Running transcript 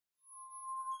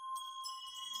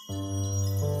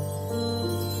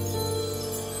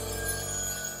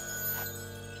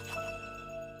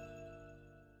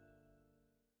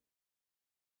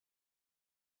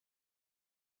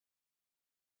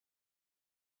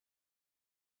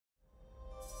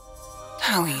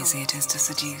How easy it is to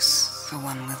seduce for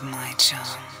one with my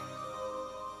charm.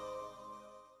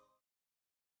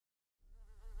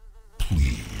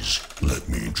 Please, let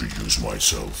me introduce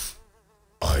myself.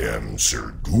 I am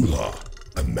Sir Gula,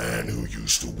 a man who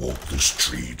used to walk the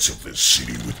streets of this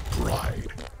city with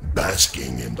pride,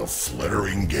 basking in the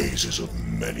flattering gazes of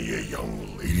many a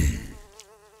young lady.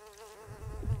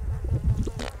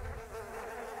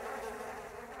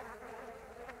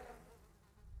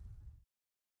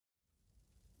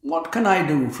 What can I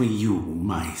do for you,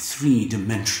 my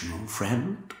three-dimensional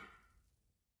friend?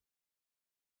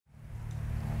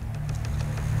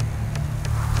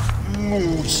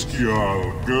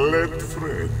 Muskial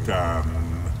gledfredan,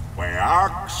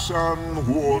 weaxan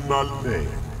huonaleg.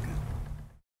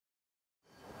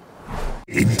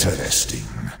 Interesting.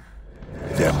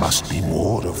 There must be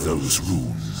more of those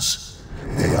runes.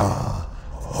 They are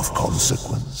of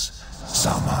consequence,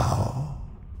 somehow.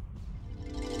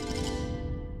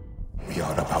 We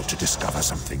are about to discover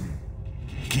something.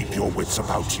 Keep your wits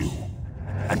about you,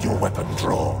 and your weapon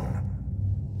drawn.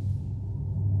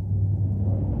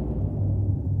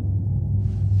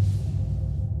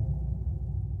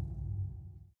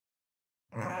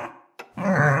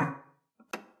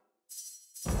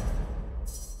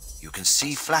 You can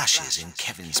see flashes in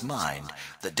Kevin's mind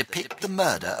that depict the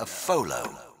murder of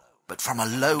Folo, but from a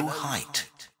low height.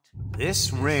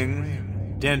 This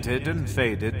ring, dented and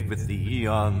faded with the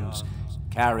eons,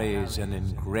 carries an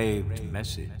engraved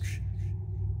message.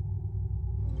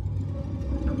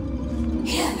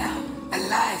 Here now, a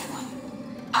live one.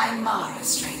 I'm Mara,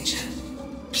 stranger.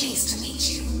 Pleased to meet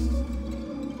you.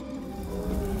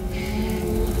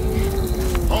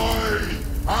 I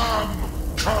am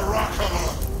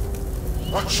Caracalla,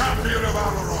 a champion of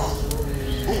Alaroth,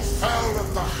 who fell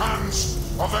at the hands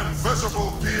of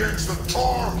invisible beings that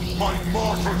tore my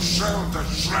mortal shell to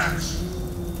shreds.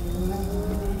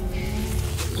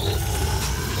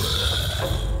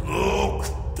 Look,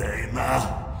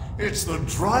 Dana, it's the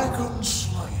Dragon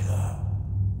Slayer.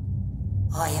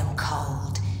 I am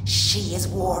cold. She is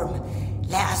warm.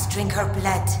 Let us drink her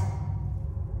blood.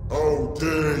 How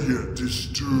dare you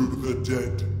disturb the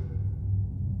dead?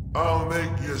 I'll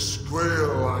make you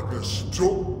squeal like a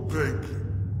struck pig.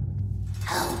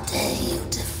 How dare you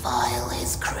defile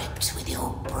his crypt with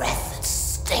your breath that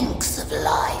stinks of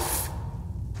life?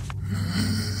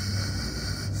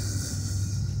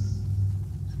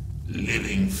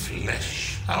 Living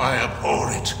flesh, how I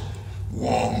abhor it.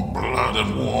 Warm blood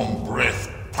and warm breath